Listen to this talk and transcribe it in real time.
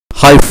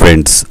Hi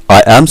friends,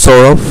 I am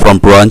Sourav from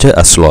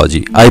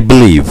PURANJAY.Astrology. I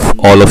believe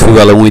all of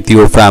you along with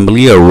your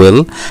family are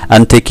well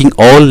and taking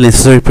all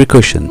necessary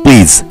precautions.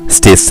 Please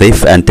stay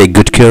safe and take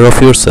good care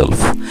of yourself.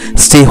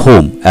 Stay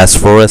home as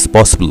far as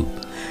possible.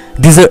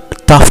 These are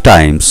tough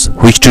times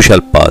which too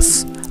shall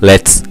pass.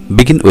 Let's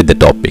begin with the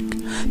topic.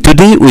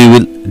 Today we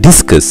will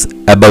discuss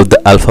about the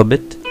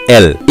alphabet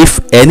L. If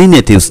any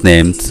native's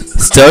name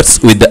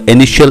starts with the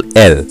initial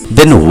L,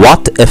 then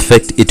what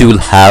effect it will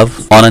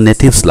have on a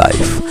native's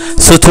life.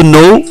 So to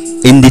know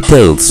in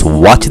details,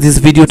 watch this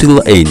video till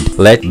the end.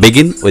 Let's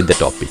begin with the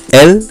topic.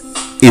 L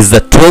is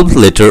the 12th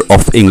letter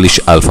of English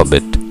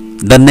alphabet.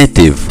 The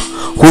native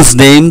whose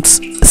names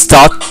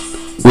start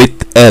with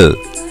L,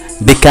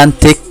 they can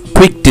take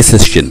quick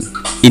decision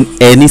in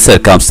any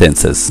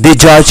circumstances. They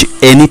judge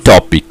any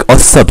topic or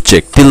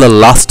subject till the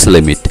last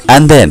limit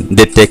and then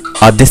they take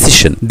a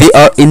decision. They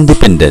are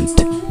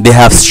independent. They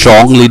have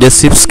strong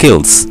leadership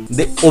skills.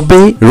 They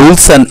obey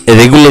rules and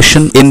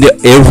regulation in their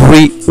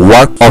every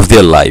work of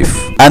their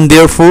life, and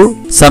therefore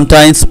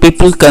sometimes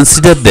people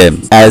consider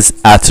them as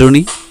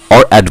attorney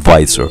or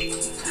advisor.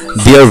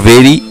 They are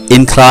very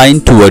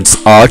inclined towards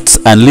arts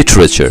and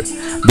literature.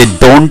 They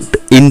don't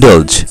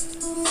indulge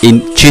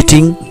in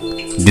cheating,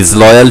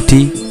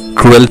 disloyalty,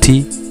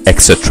 cruelty,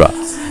 etc.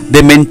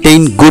 They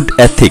maintain good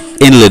ethic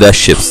in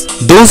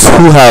leaderships. Those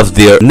who have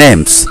their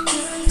names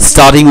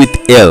starting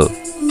with L,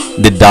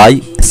 they die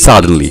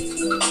suddenly.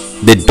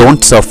 They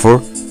don't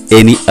suffer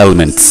any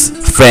ailments.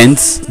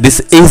 Friends, this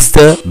is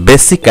the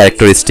basic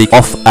characteristic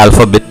of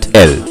alphabet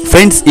L.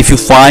 Friends, if you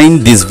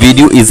find this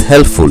video is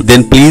helpful,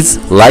 then please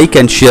like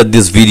and share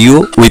this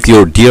video with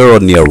your dear or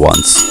near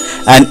ones.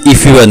 And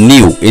if you are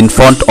new in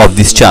front of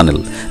this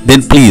channel,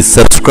 then please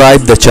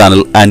subscribe the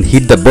channel and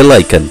hit the bell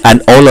icon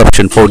and all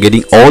option for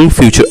getting all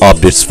future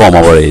updates from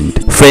our end.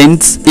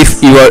 Friends,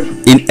 if you are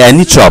in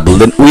any trouble,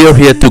 then we are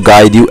here to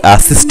guide you,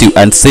 assist you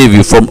and save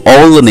you from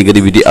all the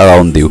negativity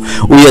around you.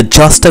 We are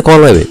just a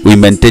call away. We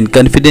maintain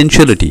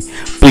confidentiality.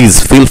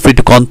 Please feel free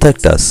to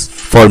contact us.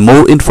 For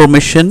more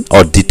information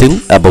or detail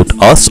about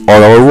us or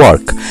our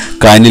work,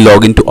 kindly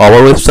log into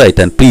our website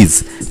and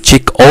please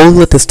check all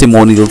the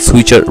testimonials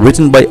which are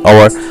written by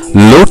our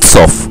loads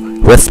of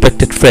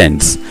respected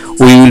friends.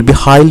 We will be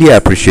highly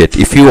appreciate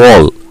if you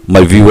all,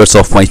 my viewers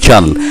of my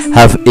channel,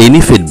 have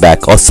any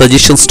feedback or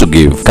suggestions to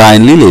give.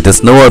 Kindly let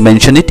us know or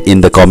mention it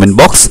in the comment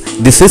box.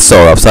 This is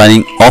Sourav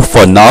signing off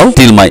for now.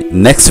 Till my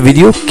next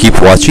video,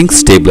 keep watching,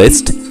 stay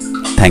blessed.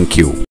 Thank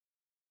you.